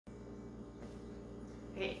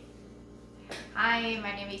Okay. Hi,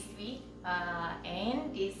 my name is V,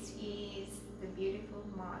 and this is the beautiful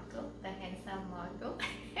Marco, the handsome Marco.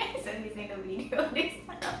 So he's in the video this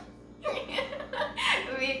time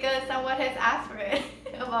because someone has asked for it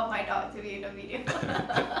about my dog to be in the video.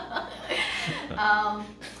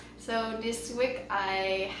 So this week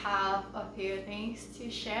I have a few things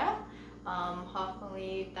to share.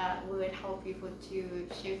 Hopefully that would help people to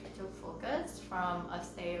shift to focus from a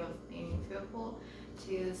state of being fearful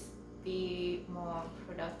to be more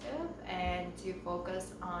productive and to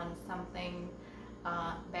focus on something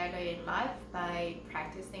better in life by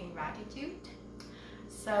practicing gratitude.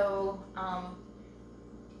 So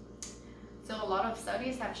a lot of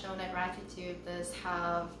studies have shown that gratitude does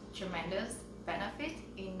have tremendous benefit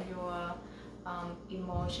in your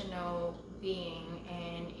emotional being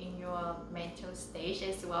and in your mental stage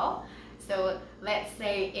as well. So let's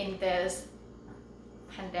say in this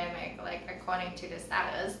pandemic, like according to the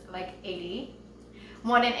status, like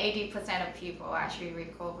more than 80% of people actually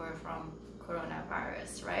recover from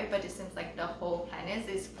coronavirus, right? But it seems like the whole planet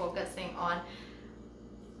is focusing on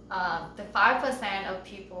the 5% of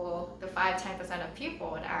people, the 5-10% of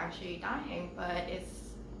people that are actually dying. But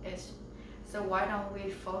it's so why don't we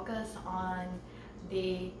focus on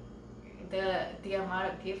the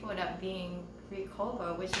amount of people that being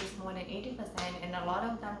recover, which is more than 80%, and a lot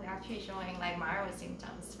of them are actually showing like mild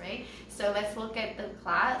symptoms, right? So let's look at the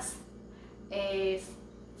class is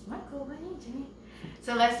Michael, what are you doing?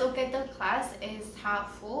 So let's look at the class is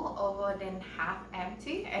half full over than half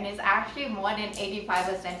empty, and it's actually more than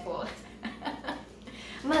 85% full.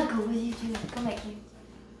 Michael, what are you doing? Come back here.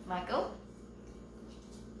 Michael?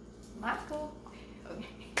 Michael? Okay.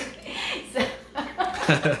 So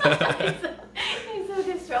it's so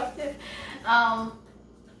disruptive.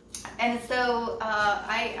 And so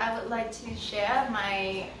I would like to share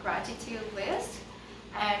my gratitude list,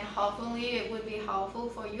 and hopefully it would be helpful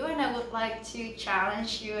for you, and I would like to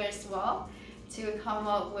challenge you as well to come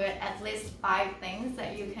up with at least 5 things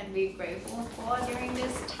that you can be grateful for during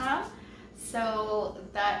this time, so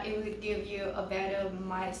that it would give you a better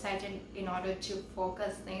mindset in order to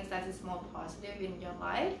focus things that is more positive in your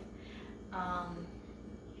life.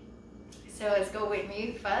 So let's go with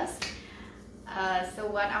me first. So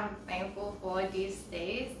what I'm thankful for these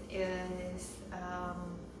days is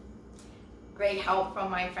great help from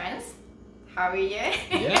my friends. How are you?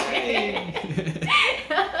 Yay!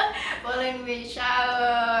 Letting me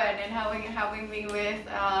shower and then helping me with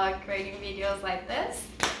creating videos like this.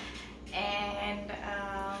 And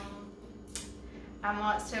I'm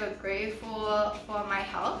also grateful for my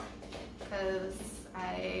health because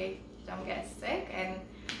I don't get sick, and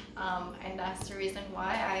that's the reason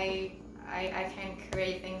why I can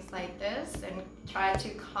create things like this and try to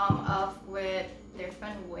come up with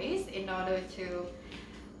different ways in order to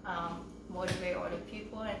motivate other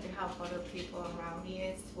people and to help other people around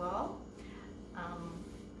me as well.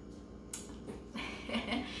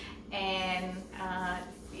 And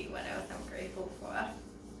let's see what else I'm grateful for.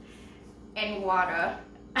 And water.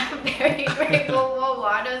 I'm very grateful for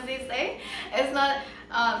water these days. It's not,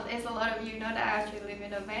 as a lot of you know that I actually live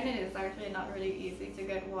in a van, and it's actually not really easy to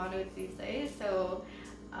get water these days. So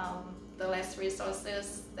the less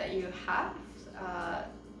resources that you have,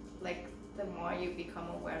 like the more you become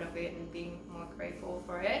aware of it and being more grateful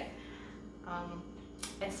for it.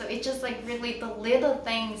 And so it's just like really the little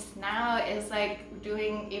things now is like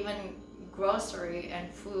doing even grocery and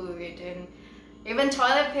food and even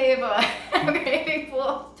toilet paper. I'm grateful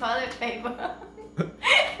for toilet paper.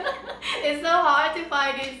 It's so hard to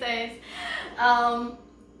find these days.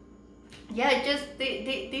 Yeah, just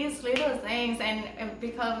these little things, and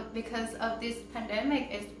because of this pandemic,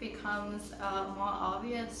 it becomes more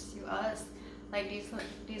obvious to us. Like these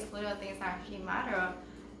little things actually matter.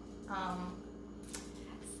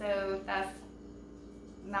 So that's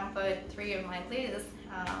number 3 on my list.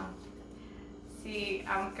 See,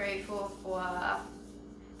 I'm grateful for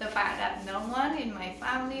the fact that no one in my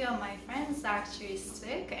family or my friends is actually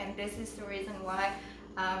sick, and this is the reason why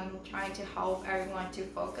I'm trying to help everyone to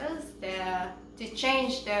to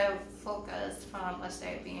change their focus from a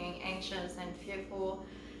state of being anxious and fearful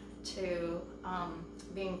to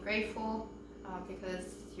being grateful, because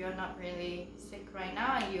you're not really sick right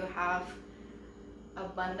now and you have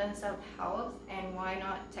abundance of health, and why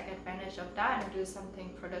not take advantage of that and do something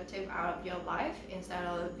productive out of your life instead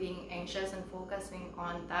of being anxious and focusing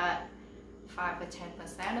on that 5 or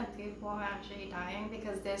 10% of people are actually dying,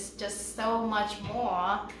 because there's just so much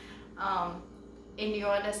more in the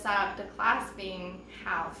other side of the class being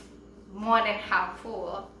more than half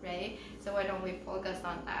full, right? So why don't we focus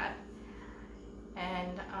on that?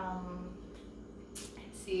 And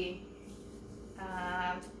see.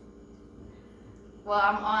 Well,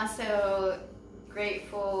 I'm also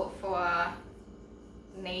grateful for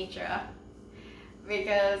nature,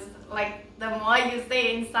 because like the more you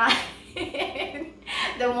stay inside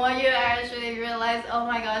the more you actually realize, oh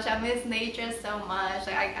my gosh, I miss nature so much.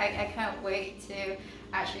 Like, I can't wait to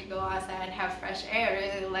actually go outside and have fresh air.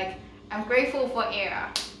 Really, like, I'm grateful for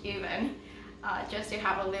air even, just to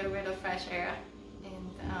have a little bit of fresh air. And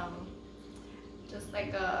just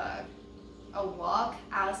like a walk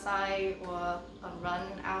outside or a run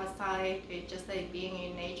outside, it's just like being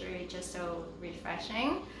in nature is just so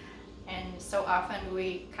refreshing. And so often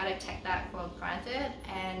we kind of take that for granted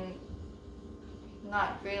and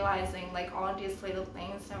not realizing like all these little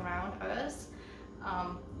things around us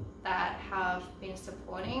that have been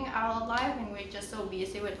supporting our life, and we're just so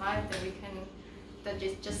busy with life that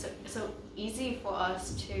it's just so easy for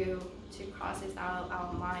us to process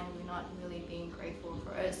our mind. We're not really being grateful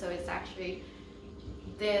for it. So it's actually,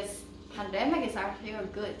 this pandemic is actually a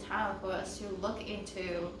good time for us to look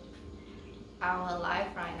into our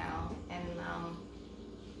life right now and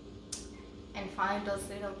find those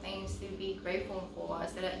little things to be grateful for,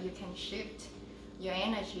 so that you can shift your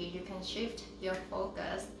energy, you can shift your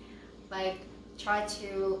focus. Like, try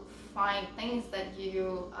to find things that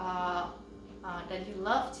you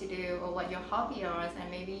love to do, or what your hobby is, and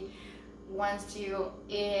maybe once you're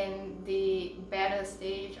in the better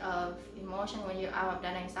stage of emotion, when you're out of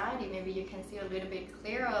that anxiety, maybe you can see a little bit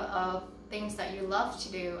clearer of things that you love to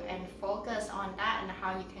do and focus on that and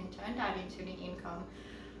how you can turn that into the income,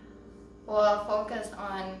 or focus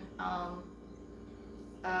on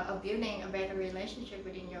building a better relationship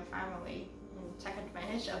within your family, and take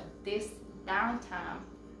advantage of this downtime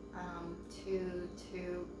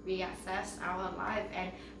to reassess our life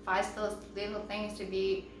and find those little things to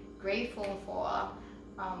be grateful for,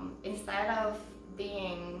 instead of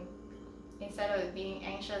being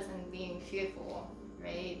anxious and being fearful,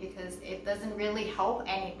 right? Because it doesn't really help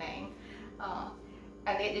anything,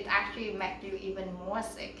 and it actually makes you even more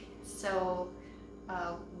sick. So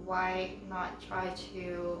why not try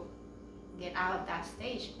to get out of that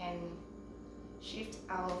stage and shift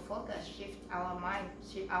our focus, shift our mind,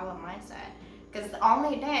 shift our mindset? Because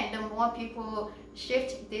only then, the more people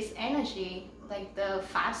shift this energy, like the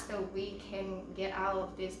faster we can get out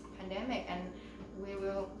of this pandemic, and we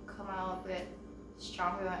will come out with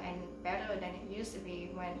stronger and better than it used to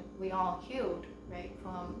be when we all healed, right,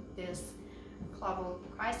 from this global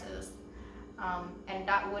crisis. And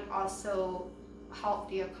that would also help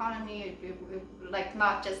the economy, like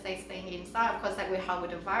not just like staying inside, of course that will help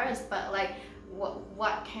with the virus, but like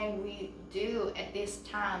what can we do at this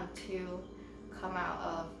time to come out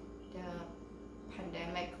of the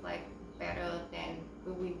pandemic like better than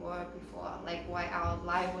we were before? Like, why our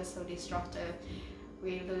life was so destructive.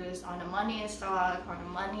 We lose on the money in stock, on the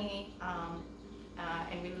money,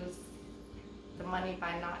 and we lose the money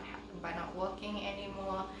by not working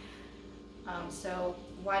anymore. So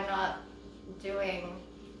why not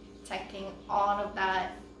taking all of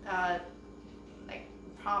that like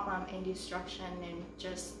problem and destruction and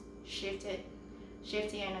just shift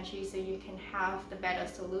the energy so you can have the better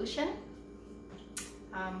solution.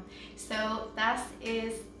 So that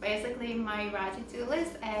is basically my gratitude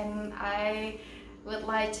list, and I would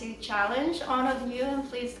like to challenge all of you, and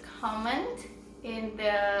please comment in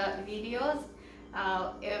the videos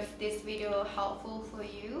if this video helpful for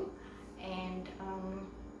you, and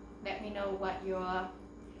let me know what you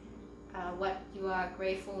are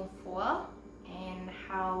grateful for, and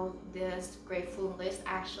how this grateful list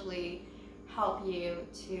actually help you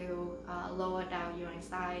to lower down your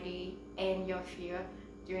anxiety and your fear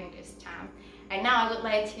during this time. And now I would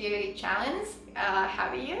like to challenge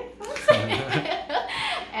Javier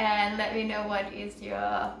and let me know what things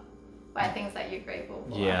that you're grateful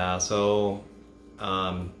for. Yeah, so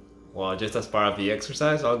well, just as part of the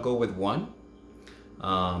exercise, I'll go with one.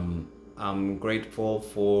 I'm grateful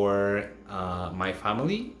for my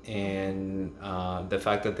family and the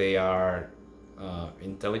fact that they are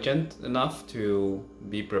intelligent enough to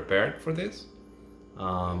be prepared for this.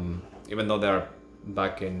 Even though they're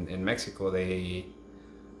back in Mexico, they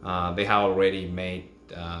have already made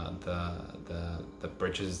the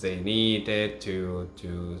purchases they needed to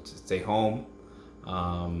stay home,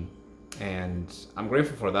 and I'm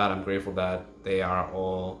grateful for that. I'm grateful that they are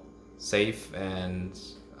all safe and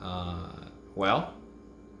well.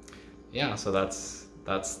 Yeah, so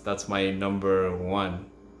that's my number one.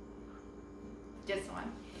 Just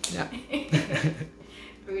one. Yeah.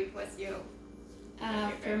 Ruth, what's you?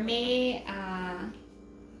 For me,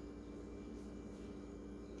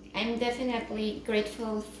 I I'm definitely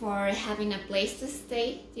grateful for having a place to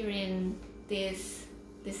stay during this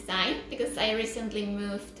time, because I recently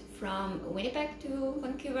moved from Winnipeg to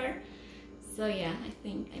Vancouver. So yeah, I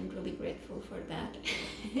think I'm really grateful for that.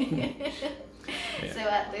 So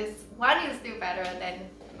at least one is still better than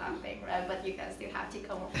nothing, right? But you guys still have to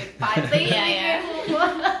come up with 5 things.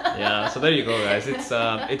 Yeah, so there you go, guys.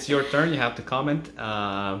 It's your turn. You have to comment.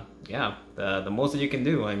 Yeah, the most that you can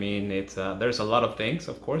do. I mean, it's there's a lot of things,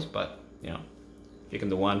 of course, but you know, if you can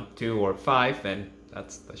do 1, 2, or 5, then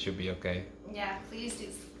that should be okay. Yeah, please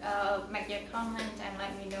just make your comment and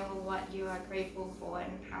let me know what you are grateful for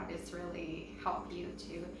and how this really helped you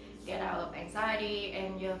to get out of anxiety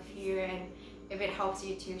and your fear, and if it helps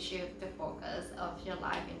you to shift the focus of your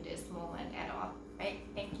life in this moment at all. Right?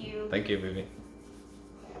 Thank you. Thank you, Vivi.